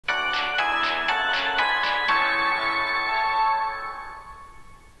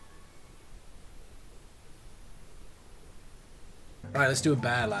Right, let's do a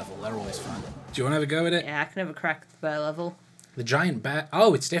bear level. They're always fun. Do you want to have a go at it? Yeah, I can never crack the bear level. The giant bear...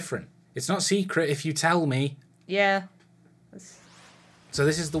 Oh, it's different. It's not secret if you tell me. Yeah. So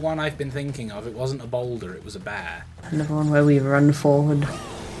this is the one I've been thinking of. It wasn't a boulder, it was a bear. Another one where we run forward.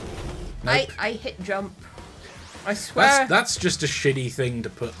 Nope. I hit jump. I swear. That's just a shitty thing to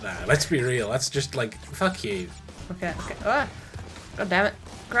put there. Let's be real. That's just like, fuck you. Okay. Ah. God damn it.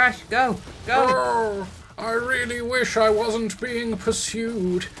 Crash, go. Go. Oh, I really wish I wasn't being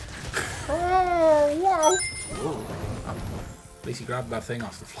pursued. Oh, wow. Oh. At least you grabbed that thing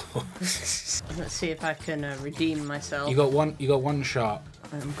off the floor. Let's see if I can redeem myself. You got one shot.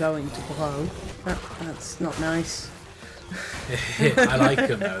 I'm going to blow. That's not nice. I like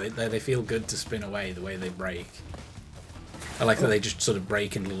them though. They feel good to spin away the way they break. I like that they just sort of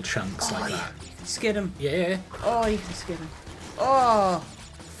break in little chunks like that. You can skid them. Yeah. Oh, you can skid them. Oh,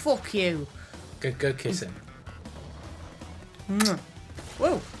 fuck you. Go kiss him.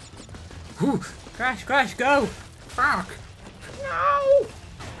 Whoa. Whew. Crash, go. Fuck. No.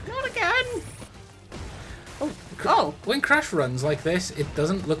 Not again. Oh. When Crash runs like this, it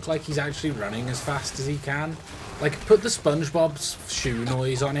doesn't look like he's actually running as fast as he can. Like, put the SpongeBob's shoe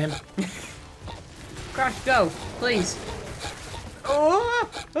noise on him. Crash, go, please.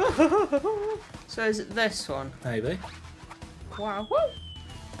 Oh. So is it this one? Maybe. Wow. Woo.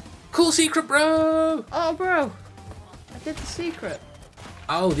 Cool secret, bro! Oh, bro. I did the secret.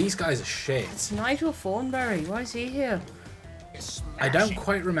 Oh, these guys are shit. It's Nigel Thornberry. Why is he here? I don't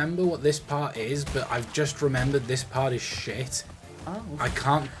quite remember what this part is, but I've just remembered this part is shit. Oh. I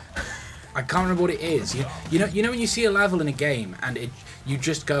can't remember what it is. You know when you see a level in a game and you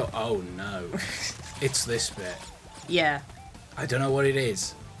just go, oh no, it's this bit. Yeah. I don't know what it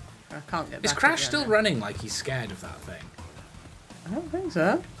is. I can't get back. Is Crash still running like he's scared of that thing? I don't think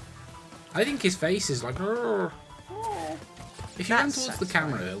so. I think his face is like, oh. If you run That's towards the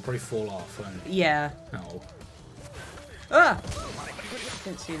camera, it'll probably fall off, won't it? Yeah. No. Ah! I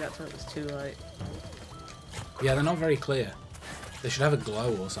didn't see that till it was too late. Yeah, they're not very clear. They should have a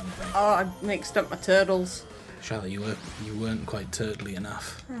glow or something. Oh, I mixed up my turtles. Charlie, you weren't quite turtly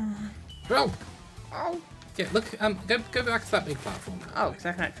enough. Oh! Oh! Yeah, look, go back to that big platform. Oh, because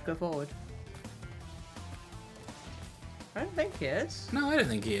I can actually go forward. I don't think he is. No, I don't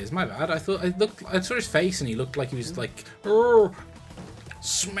think he is. My bad. I saw his face and he looked like he was like,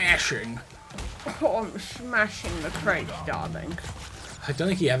 smashing. Oh, I'm smashing the crate, darling. I don't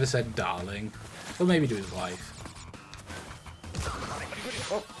think he ever said darling. Or maybe to his wife.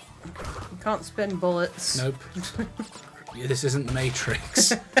 Oh, you can't spin bullets. Nope. Yeah, this isn't the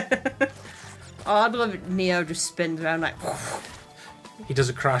Matrix. Oh, I'd love it. Neo just spins around like. He does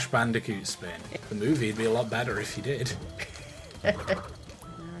a Crash Bandicoot spin. The movie'd be a lot better if he did.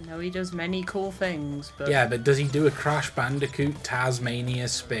 No, he does many cool things, but... Yeah, but does he do a Crash Bandicoot Tasmania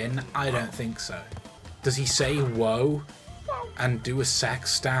spin? I don't think so. Does he say whoa and do a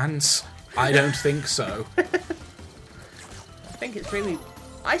sex stance? I don't think so. I think it's really...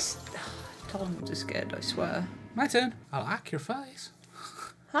 I told him to scared, I swear. My turn. I'll hack your face.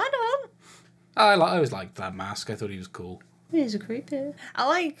 I don't. I always liked that mask. I thought he was cool. He's a creepy. I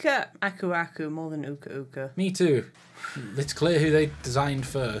like Aku Aku more than Uka Uka. Me too. It's clear who they designed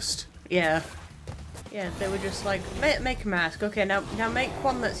first. Yeah. Yeah, they were just like, make a mask. Okay, now make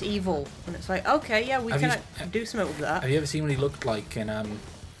one that's evil. And it's like, okay, yeah, we can do something with that. Have you ever seen what he looked like in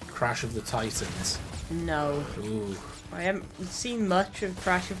Crash of the Titans? No. Ooh. I haven't seen much of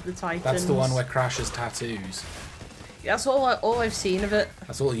Crash of the Titans. That's the one where Crash has tattoos. That's all I've seen of it.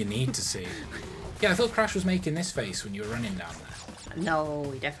 That's all you need to see. Yeah, I thought Crash was making this face when you were running down there. No,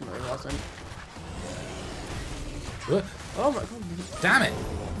 he definitely wasn't. What? Oh my god. Damn it!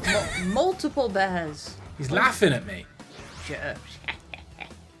 Multiple bears. He's laughing at me. Jerk.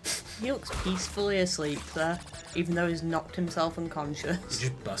 He looks peacefully asleep there, even though he's knocked himself unconscious. He's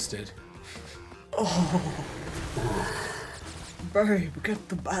just busted. Oh. Babe, get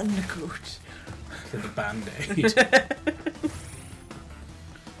the Bandicoot. Get the Band-Aid.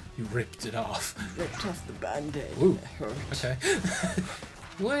 You ripped it off. Ripped off the Band-Aid. Ooh. It hurt. Okay.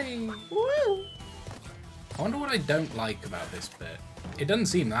 Whee! Woo! I wonder what I don't like about this bit. It doesn't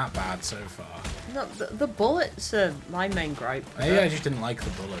seem that bad so far. No, the bullets are my main gripe. Maybe I just didn't like the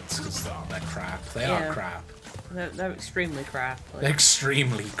bullets because they're crap. They are crap. They're extremely crap. Like. They're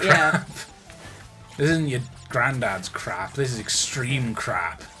extremely crap. Yeah. This isn't your granddad's crap. This is extreme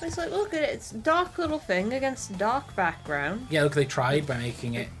crap. It's like, look at it. It's a dark little thing against a dark background. Yeah, look, they tried by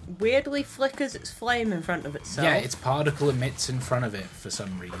making it... Weirdly flickers its flame in front of itself. Yeah, its particle emits in front of it for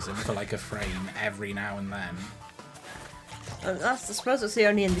some reason, for like a frame every now and then. I suppose that's the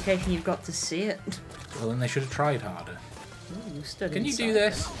only indication you've got to see it. Well, then they should have tried harder. Ooh, stood Can you inside do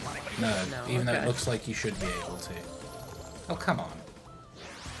this? No, No, even though it okay. looks like you should be able to. Oh, come on.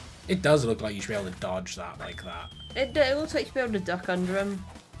 It does look like you should be able to dodge that like that. It looks like you'd be able to duck under them.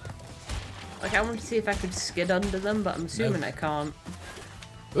 Like, I wanted to see if I could skid under them, but I'm assuming I can't.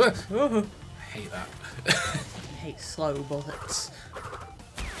 Ugh. Oh, I hate that. I hate slow bullets.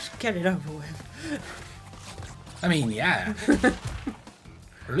 Just get it over with. I mean, yeah.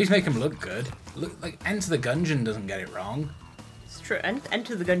 Or at least make them look good. Look like Enter the Gungeon doesn't get it wrong. It's true.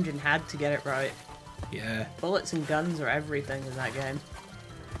 Enter the Gungeon had to get it right. Yeah. Bullets and guns are everything in that game.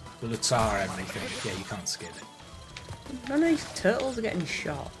 Bullets are everything. Yeah, you can't skid it. None of these turtles are getting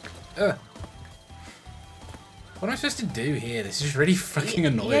shot. Ugh. What am I supposed to do here? This is really fucking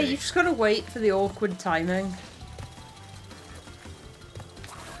annoying. Yeah, you just gotta wait for the awkward timing.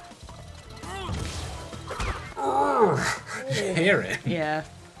 Hear it? Yeah.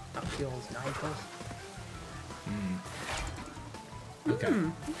 That fuels Nigel. Okay.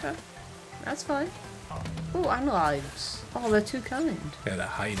 Okay. That's fine. Oh, and lives. Oh, they're too kind. Yeah, they're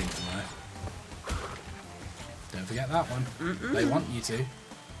hiding somewhere. Don't forget that one. They want you to.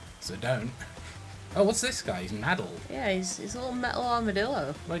 So don't. Oh, what's this guy? He's metal. Yeah, he's a little metal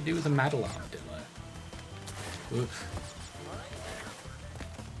armadillo. What do I do with a metal armadillo? Oof.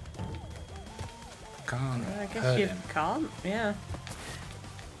 Can't I guess hurt you him. can't, yeah.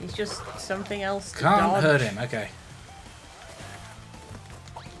 He's just something else to Can't dodge. hurt him, okay.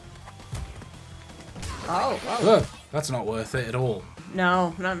 Oh, Ugh, that's not worth it at all.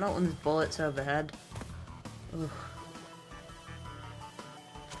 No, not when there's bullets overhead. Ugh.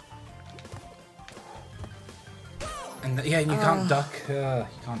 And yeah, and you can't duck. You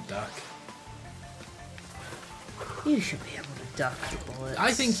can't duck. You should be able to duck the bullets.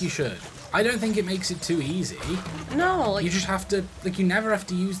 I think you should. I don't think it makes it too easy. No, like... You just have to, like, you never have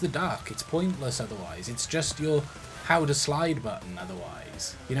to use the duck. It's pointless otherwise. It's just your how to slide button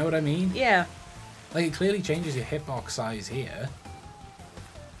otherwise. You know what I mean? Yeah. Like, it clearly changes your hitbox size here.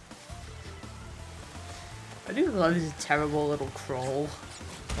 I do love his terrible little crawl.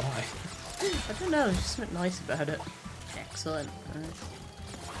 Why? I don't know, there's just something nice about it. Excellent. Right.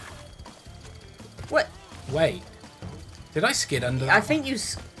 What? Wait. Did I skid under that I think you...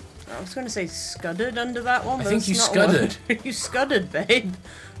 I was going to say scudded under that one, I but think that's you not a scudded. word. You scudded, babe.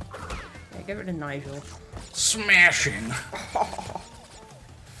 Yeah, get rid of Nigel. one? Smashing!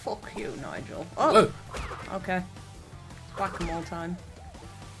 Fuck you, Nigel. Oh! Whoa! Okay. Whack-a-mole time.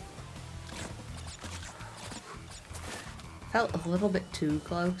 Felt a little bit too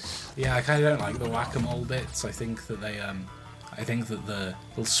close. Yeah, I kind of don't like the whack-a-mole bits. I think that they, I think that the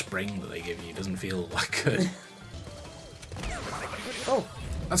little spring that they give you doesn't feel that good. Oh!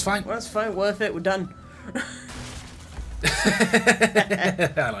 That's fine. Well, that's fine, worth it, we're done.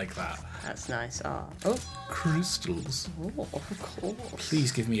 I like that. That's nice. Ah. Oh. Crystals. Oh, of course.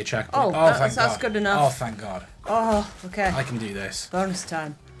 Please give me a checkpoint. Oh, Thank that's God. good enough. Oh, thank God. Oh, okay. I can do this. Bonus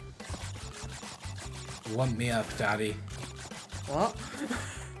time. Want me up, Daddy. What?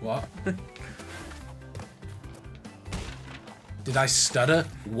 What? Did I stutter?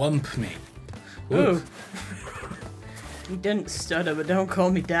 Wump me. Ooh. You didn't stutter, but don't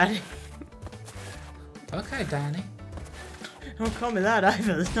call me daddy. Okay, Danny. Don't call me that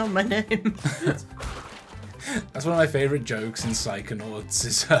either, that's not my name. That's one of my favourite jokes in Psychonauts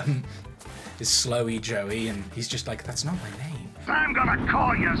is Slowy Joey, and he's just like, that's not my name. I'm gonna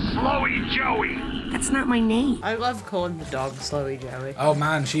call you Slowy Joey. That's not my name. I love calling the dog Slowy Joey. Oh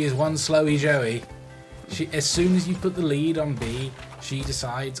man, she is one Slowy Joey. She, as soon as you put the lead on B, she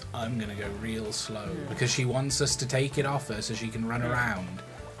decides, I'm gonna go real slow, because she wants us to take it off her so she can run around.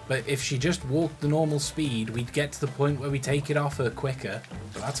 But if she just walked the normal speed, we'd get to the point where we take it off her quicker.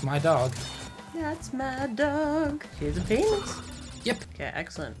 So that's my dog. That's my dog. She's a penis. Yep. Okay,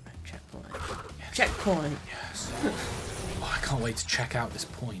 excellent. Checkpoint. Checkpoint. Yes. Oh, I can't wait to check out this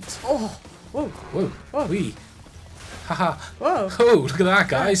point. Oh, whoa, Whoa. Whoa. Wee. Haha. whoa. Oh, look at that,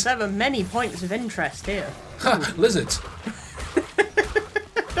 guys. There are many points of interest here. Ha, lizards. I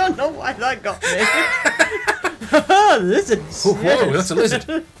don't know why that got me. Lizards. Oh, whoa, yes. that's a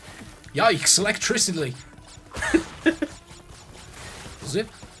lizard. Yikes, electricity. Zip,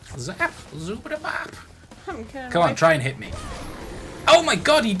 zap, zoop-a-da-bap. Come on, try and hit me. Oh my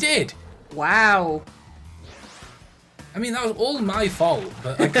God, he did. Wow. I mean, that was all my fault,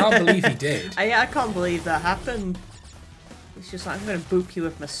 but I can't believe he did. I can't believe that happened. It's just like, I'm going to boop you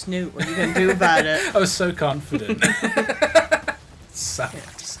with my snoot. What are you going to do about it? I was so confident. So,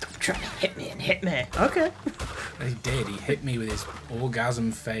 Stop trying to hit me and hit me. Okay. he did. He hit me with his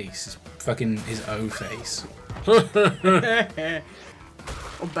orgasm face. His O face. Or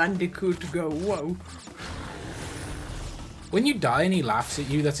Bandicoot go, whoa. When you die and he laughs at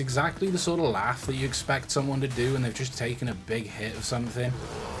you, that's exactly the sort of laugh that you expect someone to do when they've just taken a big hit of something.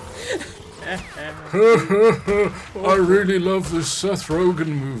 I really love this Seth Rogen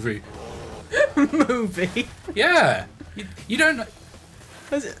movie. Movie? Yeah. You don't know...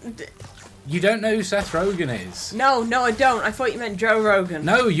 Was it... You don't know who Seth Rogen is? No, I don't. I thought you meant Joe Rogan.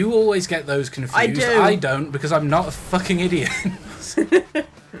 No, you always get those confused. I do. I don't, because I'm not a fucking idiot.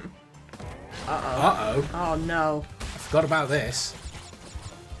 Uh-oh. Oh, no. I forgot about this.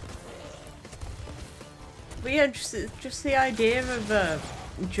 But yeah, just the idea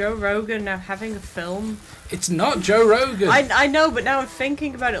of Joe Rogan now having a film. It's not Joe Rogan. I know, but now I'm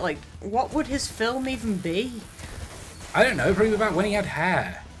thinking about it, like, what would his film even be? I don't know, probably about when he had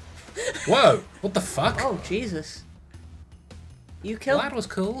hair. Whoa, what the fuck? Oh, Jesus. You killed... Well, that was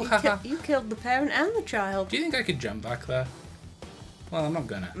cool. You killed the parent and the child. Do you think I could jump back there? Well, I'm not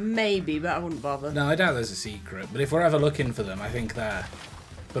gonna. Maybe, but I wouldn't bother. No, I doubt there's a secret, but if we're ever looking for them, I think there.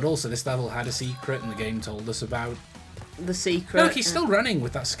 But also, this level had a secret, and the game told us about... The secret. Look, he's still running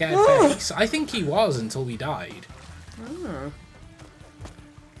with that scared face. I think he was until we died. Oh.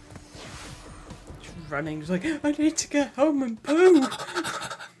 Just running, just like, I need to get home and poo.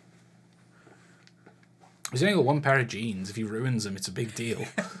 He's only got one pair of jeans. If he ruins them, it's a big deal.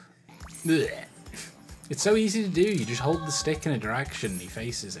 It's so easy to do. You just hold the stick in a direction and he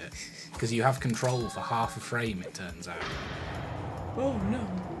faces it. Because you have control for half a frame, it turns out. Oh, no.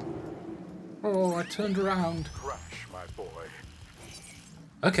 Oh, I turned around. Crash, my boy.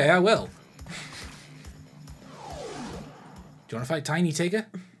 Okay, I will. Do you want to fight Tiny Tigger?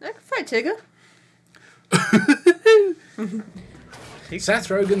 I can fight Tigger. Seth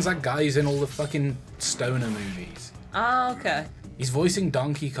Rogen's that guy who's in all the fucking stoner movies. Ah, okay. He's voicing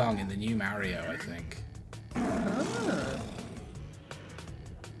Donkey Kong in the new Mario, I think. Oh.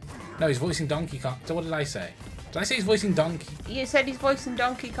 No, he's voicing Donkey Kong. So what did I say? Did I say he's voicing Donkey? You said he's voicing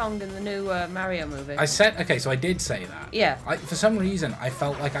Donkey Kong in the new Mario movie. I said... Okay, so I did say that. Yeah. For some reason, I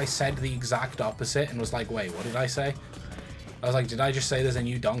felt like I said the exact opposite and was like, wait, what did I say? I was like, did I just say there's a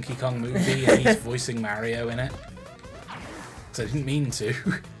new Donkey Kong movie and he's voicing Mario in it? So I didn't mean to.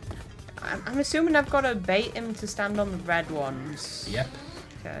 I'm assuming I've got to bait him to stand on the red ones. Yep.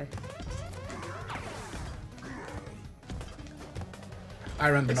 Okay. I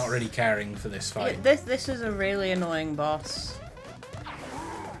remember not really caring for this fight. Yeah, this is a really annoying boss.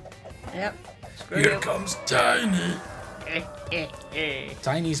 Yep. Screw Here you. comes Tiny.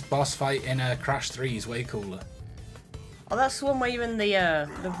 Tiny's boss fight in Crash 3 is way cooler. Oh, that's the one where you're in the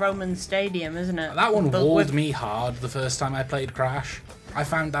Roman Stadium, isn't it? That one walled me hard the first time I played Crash. I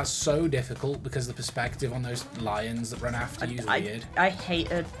found that so difficult because the perspective on those lions that run after you is weird. I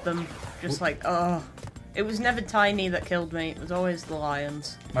hated them. Just like, oh. It was never Tiny that killed me. It was always the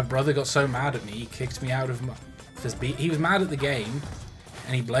lions. My brother got so mad at me, he kicked me out of my... He was mad at the game,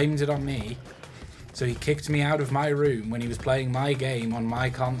 and he blamed it on me. So he kicked me out of my room when he was playing my game on my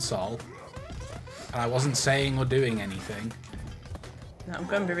console. And I wasn't saying or doing anything. No, I'm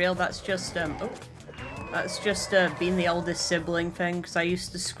going to be real, that's just, that's just being the oldest sibling thing, because I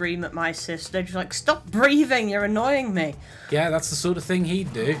used to scream at my sister, just like, stop breathing, you're annoying me. Yeah, that's the sort of thing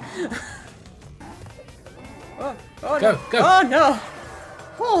he'd do. Oh Go, no. go. Oh no!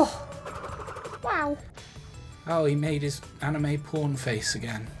 Oh! Wow. Oh, he made his anime porn face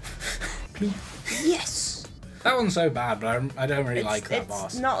again. Yes! That one's so bad, but I don't really like that it's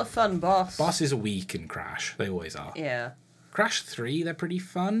boss. It's not a fun boss. Bosses are weak in Crash. They always are. Yeah. Crash 3, they're pretty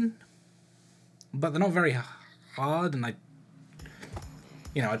fun. But they're not very hard, and I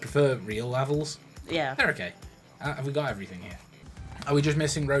prefer real levels. Yeah. They're okay. Have we got everything here? Are we just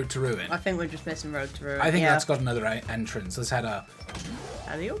missing Road to Ruin? I think we're just missing Road to Ruin. I think that's got another entrance. Let's head up.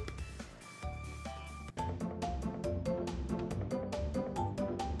 Alley-oop.